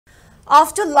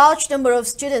After a large number of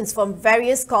students from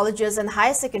various colleges and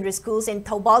higher secondary schools in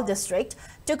Thoubal district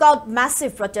took out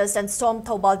massive protest and stormed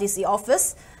Thoubal DC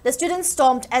office, the students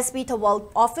stormed SP Thoubal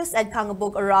office at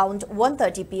Kangabuk around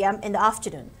 1:30 p.m. in the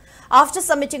afternoon. After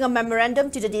submitting a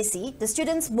memorandum to the DC, the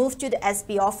students moved to the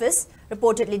SP office,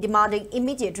 reportedly demanding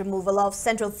immediate removal of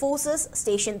central forces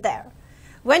stationed there.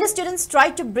 When the students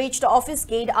tried to breach the office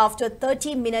gate after a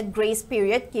 30-minute grace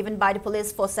period given by the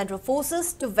police for central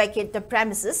forces to vacate the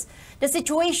premises, the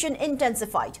situation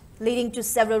intensified, leading to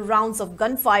several rounds of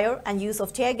gunfire and use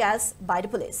of tear gas by the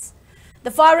police.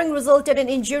 The firing resulted in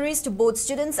injuries to both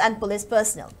students and police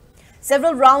personnel.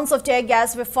 Several rounds of tear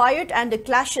gas were fired and the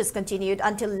clashes continued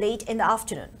until late in the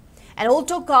afternoon. An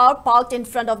auto car parked in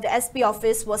front of the SP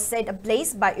office was set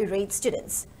ablaze by irate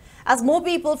students. As more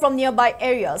people from nearby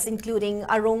areas, including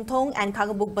Arongthong and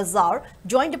Kangabuk Bazaar,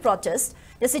 joined the protest,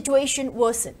 the situation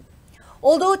worsened.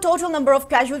 Although total number of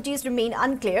casualties remain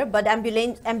unclear, but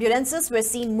ambulances were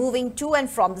seen moving to and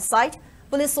from the site.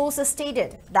 Police sources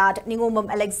stated that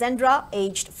Ningomam Alexandra,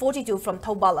 aged 42 from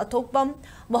Thoubal Atokbam,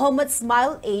 Mohammed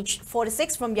Smile, aged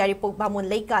 46 from Yaripok Bamun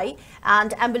Laikai,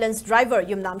 and ambulance driver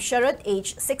Yumnam Sharat,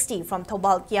 aged 60 from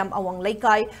Thoubal Kiam Awang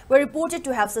Laikai, were reported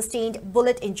to have sustained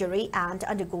bullet injury and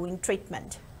undergoing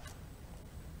treatment.